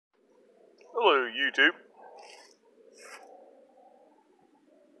Hello YouTube.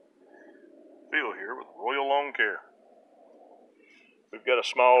 Phil here with Royal Lawn Care. We've got a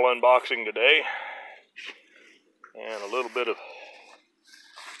small unboxing today and a little bit of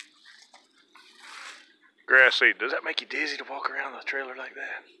grass seed. Does that make you dizzy to walk around the trailer like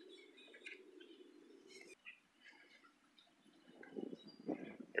that?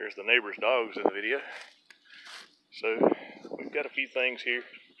 There's the neighbor's dogs in the video. So we've got a few things here.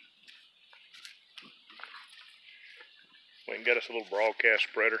 We got us a little broadcast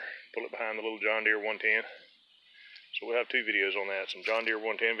spreader. Pull it behind the little John Deere 110. So we'll have two videos on that. Some John Deere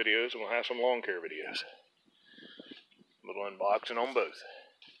 110 videos, and we'll have some lawn care videos. A little unboxing on both.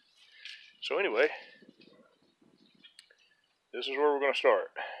 So anyway, this is where we're going to start.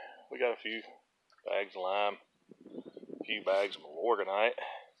 We got a few bags of lime, a few bags of organite,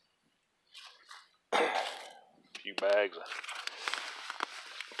 a few bags of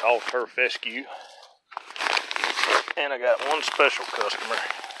tall turf fescue, and I got one special customer.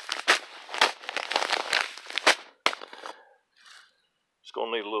 It's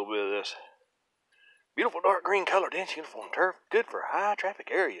going to need a little bit of this beautiful dark green colored inch uniform turf, good for high traffic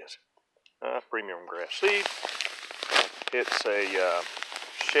areas. Premium grass seed. It's a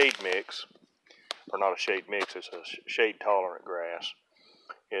shade mix, or not a shade mix, it's a shade tolerant grass.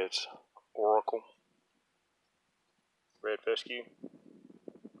 It's Oracle red fescue.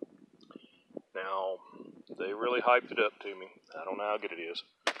 Now, they really hyped it up to me. I don't know how good it is.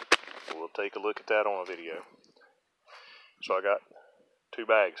 We'll take a look at that on a video. So I got 2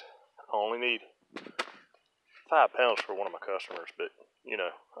 bags. I only need 5 pounds for one of my customers, but you know,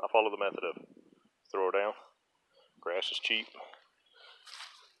 I follow the method of throw down. Grass is cheap.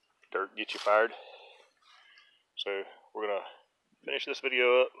 Dirt gets you fired. So we're gonna finish this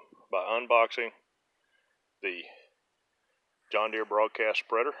video up by unboxing the John Deere broadcast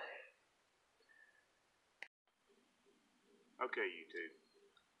spreader. Okay, YouTube,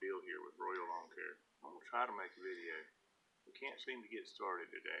 Bill here with Royal Lawn Care. I'm gonna try to make a video. We can't seem to get started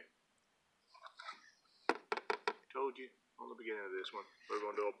today. Told you on the beginning of this one, we're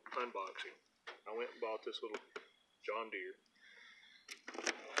going to do an unboxing. I went and bought this little John Deere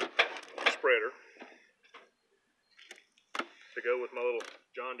spreader to go with my little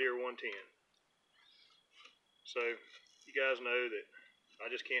John Deere 110. So, you guys know that I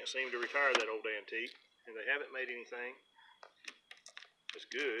just can't seem to retire that old antique, and they haven't made anything as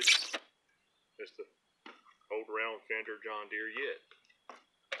good as the old round fender John Deere yet.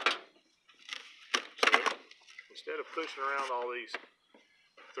 So instead of pushing around all these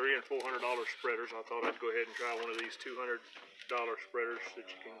 $300 and $400 spreaders, I thought I'd go ahead and try one of these $200 spreaders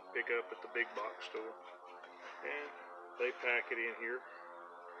that you can pick up at the big box store. And they pack it in here.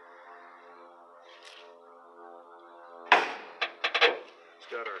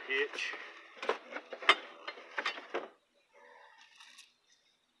 It's got our hitch.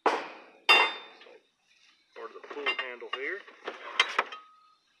 Pull handle here.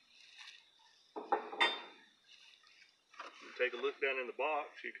 Take a look down in the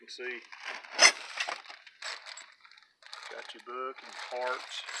box, you can see got your book and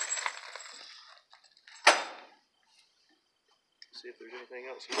parts. See if there's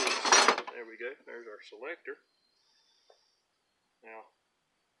anything else loose. There we go. There's our selector. Now,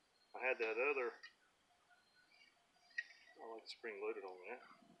 I had that other, I like the spring loaded on that.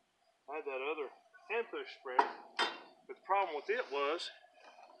 I had that other hand push spreader, but the problem with it was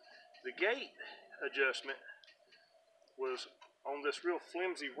the gate adjustment was on this real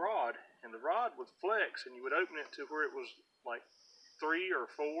flimsy rod, and the rod would flex, and you would open it to where it was like 3 or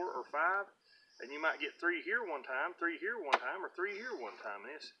 4 or 5, and you might get 3 here one time, 3 here one time, or 3 here one time.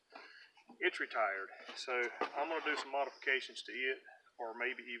 And it's retired, so I'm going to do some modifications to it, or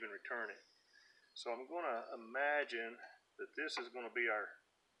maybe even return it. So I'm going to imagine that this is going to be our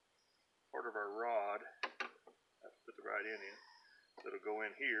part of our rod. I have to put the right end in. That'll go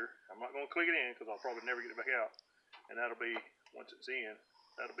in here. I'm not going to click it in because I'll probably never get it back out. And that'll be, once it's in,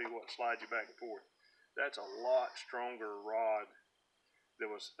 that'll be what slides you back and forth. That's a lot stronger rod.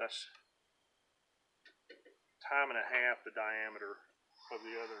 That's time and a half the diameter of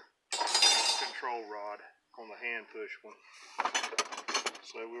the other control rod on the hand push one.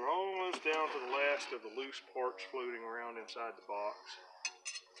 So we're almost down to the last of the loose parts floating around inside the box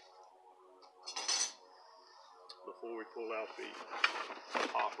before we pull out the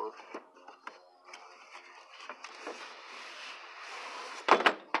hopper.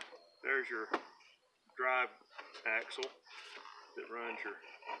 There's your drive axle that runs your,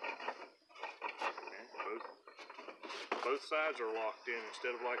 both sides are locked in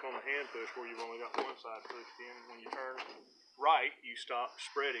instead of like on the hand push where you've only got one side pushed in. When you turn right, you stop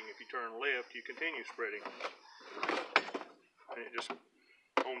spreading. If you turn left, you continue spreading. And it just,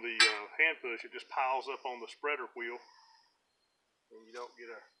 on the hand push, it just piles up on the spreader wheel, and you don't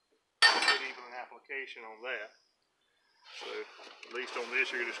get a good even application on that. So at least on this,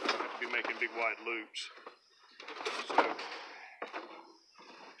 you're just going to have to be making big wide loops. So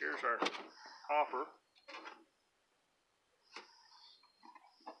here's our hopper.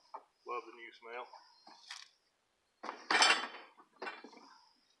 Love the new smell.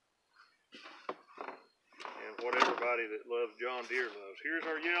 And what everybody that loves John Deere loves. Here's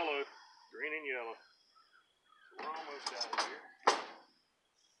our yellow, green and yellow. So we're almost out of here.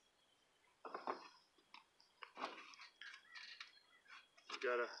 We've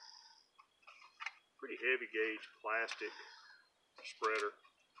got a pretty heavy gauge plastic spreader.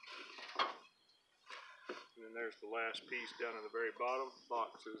 And then there's the last piece down in the very bottom.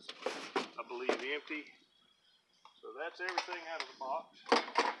 Box is, I believe, empty. So that's everything out of the box.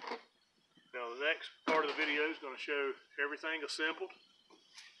 Now the next part of the video is going to show everything assembled.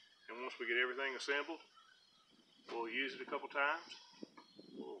 And once we get everything assembled, we'll use it a couple times.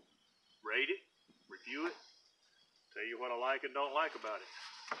 We'll rate it, review it, tell you what I like and don't like about it.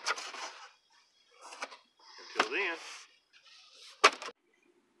 Until then,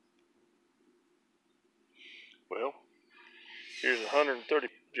 well, here's a 130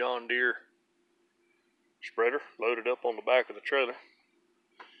 John Deere spreader loaded up on the back of the trailer.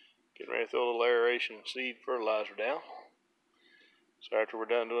 Getting ready to throw a little aeration and seed fertilizer down. So after we're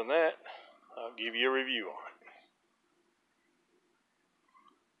done doing that, I'll give you a review on it.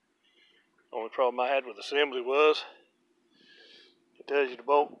 Only problem I had with assembly was it tells you to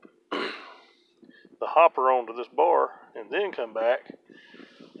bolt the hopper onto this bar and then come back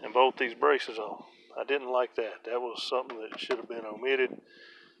and bolt these braces on. I didn't like that. That was something that should have been omitted.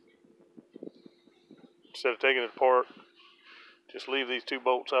 Instead of taking it apart, just leave these two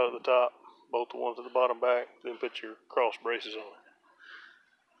bolts out at the top, bolt the ones at the bottom back, then put your cross braces on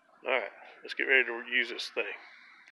it. Alright, let's get ready to use this thing.